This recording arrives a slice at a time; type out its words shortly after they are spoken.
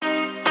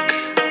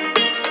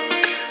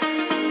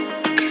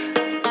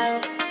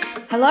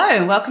Hello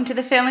and welcome to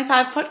the Family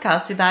Five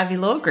podcast with Ivy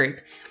Law Group,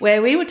 where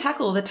we will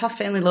tackle the tough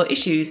family law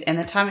issues and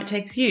the time it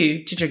takes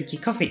you to drink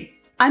your coffee.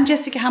 I'm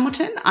Jessica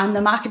Hamilton. I'm the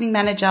marketing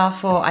manager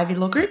for Ivy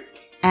Law Group,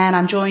 and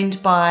I'm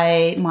joined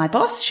by my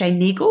boss, Shane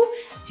Neagle,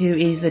 who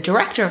is the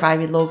director of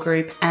Ivy Law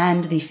Group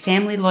and the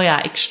family lawyer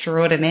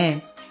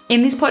extraordinaire.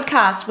 In this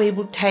podcast, we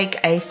will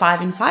take a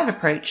 5 in 5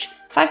 approach,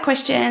 5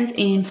 questions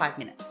in 5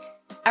 minutes.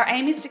 Our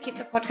aim is to keep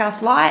the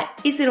podcast light,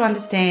 easy to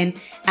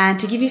understand, and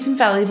to give you some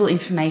valuable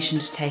information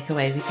to take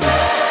away with you.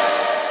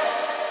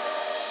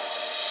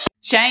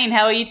 Shane,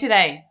 how are you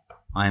today?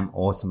 I'm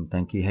awesome,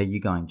 thank you. How are you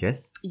going,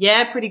 Jess?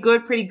 Yeah, pretty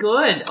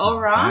good. All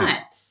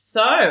right.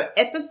 So,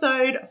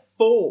 episode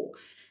 4.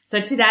 So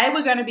today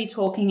we're going to be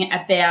talking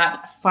about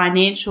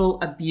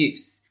financial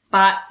abuse.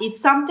 But it's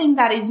something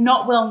that is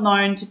not well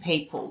known to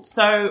people.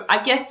 So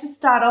I guess to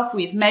start off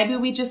with, maybe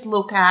we just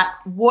look at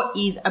what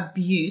is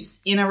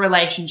abuse in a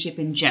relationship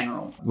in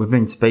general. We've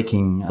been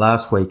speaking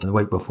last week and the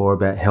week before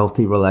about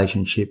healthy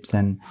relationships,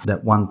 and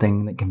that one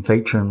thing that can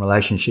feature in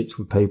relationships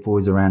with people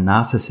is around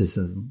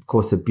narcissism. Of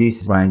course,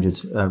 abuse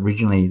ranges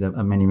originally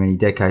many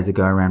decades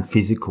ago around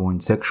physical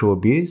and sexual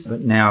abuse.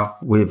 But now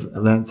we've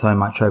learned so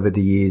much over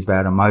the years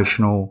about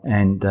emotional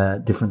and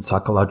different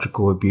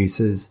psychological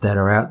abuses that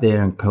are out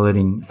there,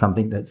 including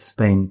something that's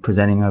been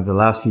presenting over the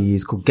last few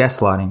years called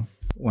gaslighting,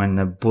 when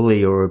the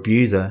bully or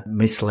abuser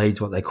misleads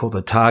what they call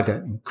the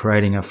target,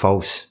 creating a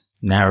false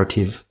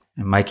narrative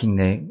and making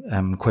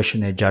them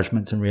question their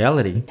judgments and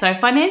reality. So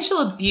financial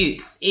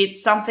abuse,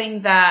 it's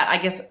something that I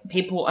guess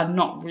people are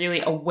not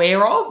really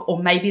aware of,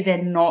 or maybe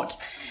they're not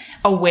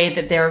aware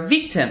that they're a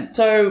victim.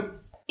 So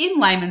in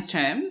layman's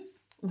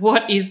terms,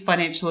 what is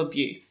financial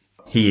abuse?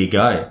 Here you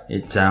go.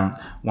 It's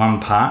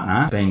one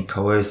partner being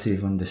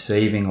coercive and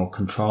deceiving or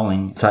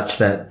controlling such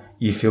that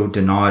you feel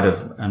denied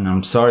of, and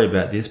I'm sorry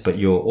about this, but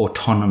your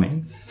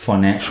autonomy,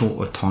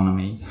 financial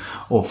autonomy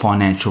or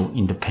financial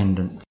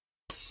independence.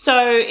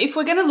 So if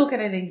we're going to look at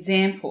an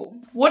example,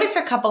 what if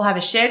a couple have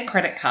a shared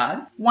credit card?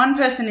 One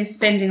person is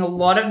spending a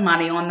lot of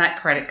money on that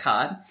credit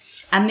card,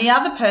 and the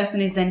other person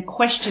is then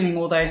questioning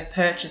all those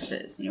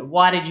purchases.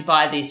 Why did you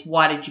buy this?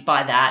 Why did you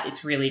buy that?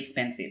 It's really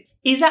expensive.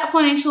 Is that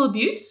financial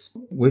abuse?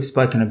 We've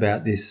spoken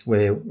about this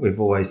where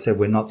we've always said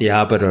we're not the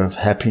arbiter of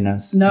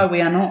happiness. No,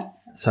 we are not.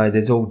 So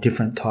there's all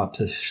different types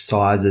of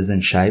sizes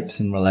and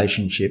shapes in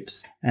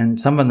relationships. And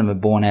some of them are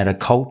born out of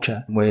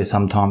culture, where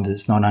sometimes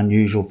it's not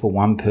unusual for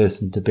one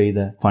person to be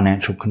the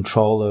financial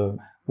controller.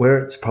 Where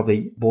it's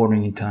probably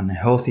bordering into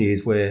unhealthy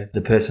is where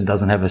the person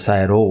doesn't have a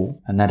say at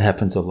all. And that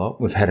happens a lot.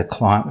 We've had a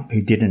client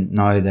who didn't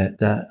know that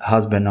the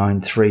husband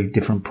owned 3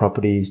 different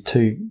properties,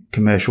 2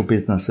 commercial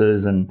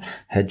businesses, and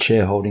had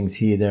shareholdings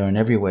here, there and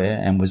everywhere,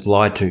 and was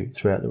lied to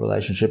throughout the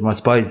relationship. And I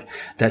suppose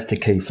that's the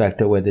key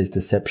factor where there's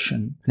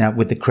deception. Now,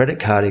 with the credit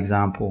card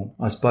example,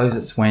 I suppose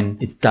it's when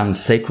it's done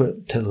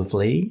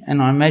secretively.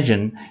 And I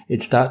imagine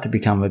it starts to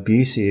become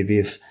abusive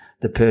if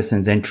the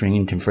person's entering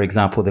into, for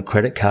example, the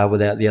credit card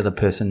without the other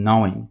person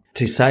knowing.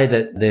 To say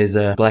that there's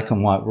a black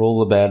and white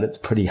rule about it's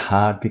pretty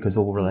hard because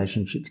all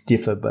relationships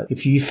differ. But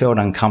if you felt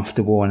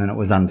uncomfortable and it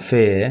was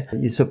unfair,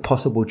 there's a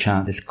possible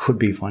chance this could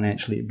be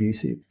financially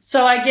abusive.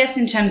 So I guess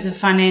in terms of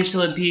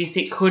financial abuse,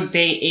 it could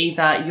be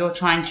either you're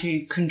trying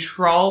to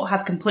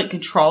have complete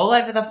control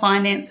over the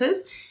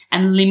finances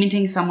and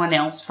limiting someone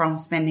else from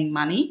spending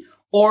money.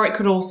 Or it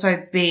could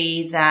also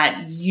be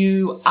that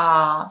you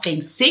are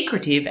being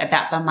secretive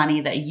about the money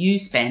that you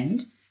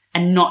spend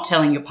and not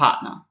telling your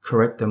partner.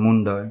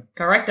 Correctamundo.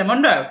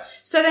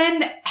 So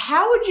then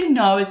how would you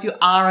know if you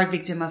are a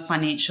victim of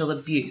financial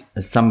abuse?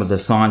 Some of the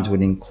signs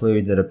would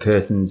include that a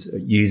person's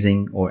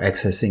using or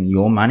accessing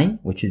your money,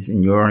 which is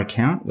in your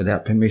account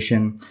without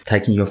permission.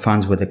 Taking your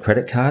funds with a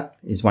credit card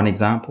is one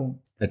example.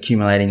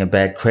 Accumulating a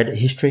bad credit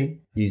history,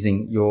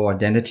 using your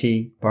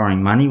identity,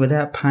 borrowing money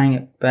without paying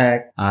it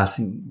back,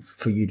 asking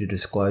for you to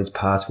disclose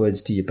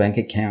passwords to your bank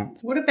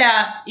accounts. What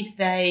about if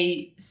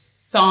they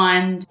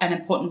signed an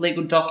important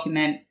legal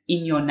document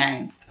in your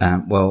name?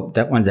 Well,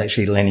 that one's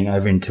actually leaning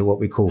over into what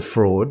we call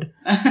fraud,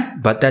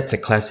 but that's a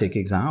classic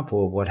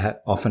example of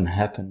what often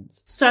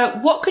happens. So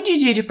what could you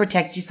do to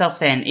protect yourself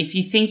then if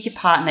you think your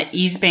partner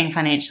is being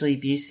financially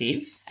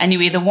abusive and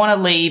you either want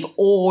to leave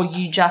or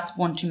you just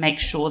want to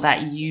make sure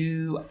that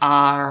you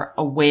are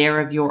aware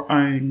of your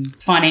own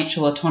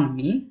financial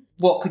autonomy?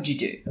 What could you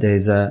do?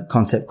 There's a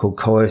concept called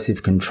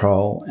coercive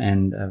control,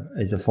 and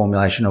is a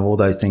formulation of all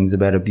those things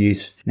about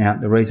abuse. Now,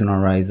 the reason I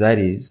raise that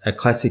is a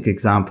classic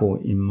example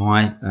in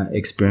my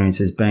experience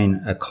has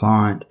been a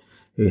client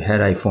who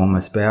had a former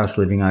spouse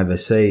living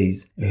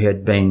overseas who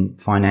had been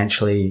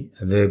financially,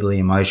 verbally,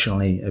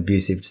 emotionally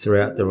abusive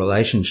throughout the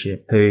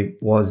relationship, who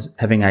was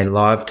having a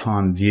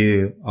lifetime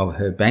view of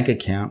her bank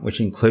account, which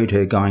include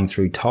her going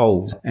through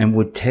tolls, and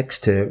would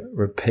text her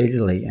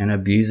repeatedly and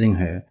abusing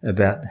her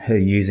about her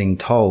using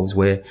tolls,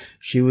 where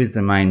she was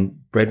the main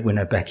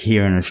breadwinner back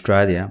here in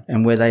Australia,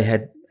 and where they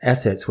had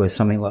assets were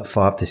something like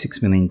 $5 to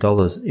 $6 million.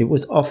 It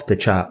was off the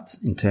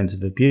charts in terms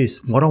of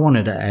abuse. What I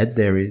wanted to add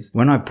there is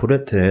when I put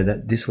it to her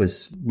that this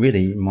was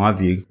really, in my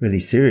view, really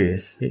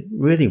serious, it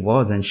really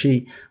was. And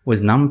she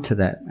was numb to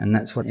that. And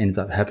that's what ends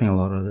up happening a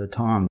lot of the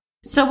time.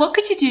 So what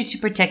could you do to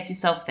protect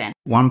yourself then?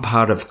 One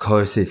part of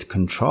coercive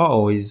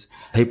control is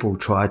people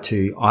try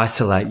to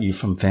isolate you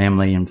from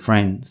family and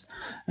friends.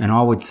 And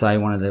I would say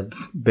one of the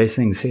best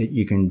things that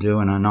you can do,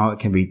 and I know it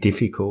can be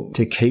difficult,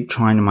 to keep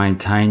trying to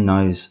maintain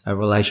those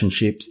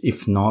relationships.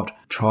 If not,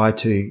 try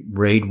to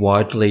read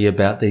widely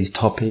about these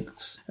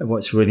topics.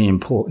 What's really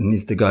important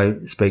is to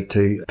go speak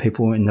to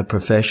people in the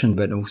profession,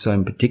 but also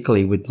in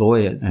particularly with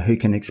lawyers who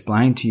can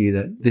explain to you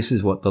that this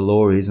is what the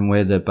law is and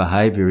where the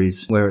behaviour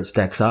is, where it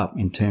stacks up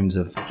in terms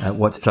of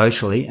what's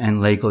socially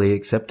and legally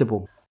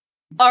acceptable.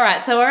 All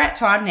right, so we're at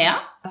time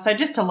now. So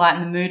just to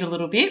lighten the mood a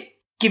little bit,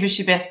 give us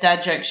your best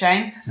dad joke,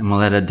 Shane. And we'll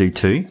let her do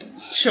two.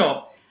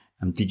 Sure.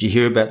 Did you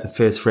hear about the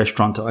first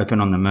restaurant to open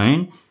on the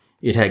moon?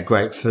 It had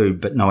great food,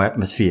 but no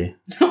atmosphere.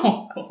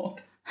 Oh,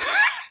 God.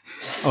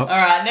 All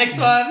right, next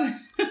one.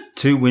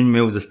 Two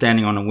windmills are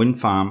standing on a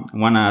wind farm,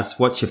 and one asks,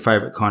 what's your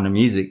favourite kind of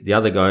music? The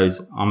other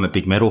goes, I'm a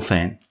big metal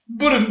fan.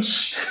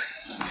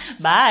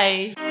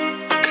 Bye.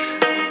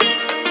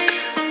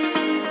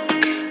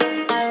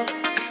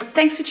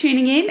 Thanks for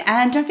tuning in,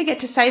 and don't forget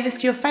to save us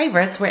to your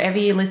favourites wherever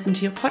you listen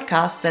to your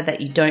podcast so that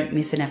you don't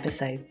miss an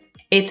episode.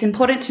 It's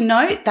important to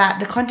note that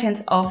the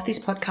contents of this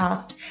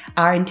podcast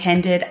are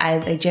intended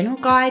as a general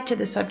guide to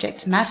the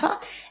subject matter,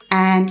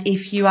 and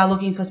if you are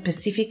looking for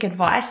specific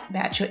advice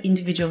about your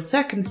individual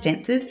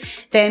circumstances,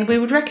 then we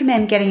would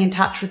recommend getting in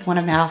touch with one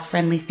of our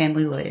friendly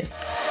family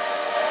lawyers.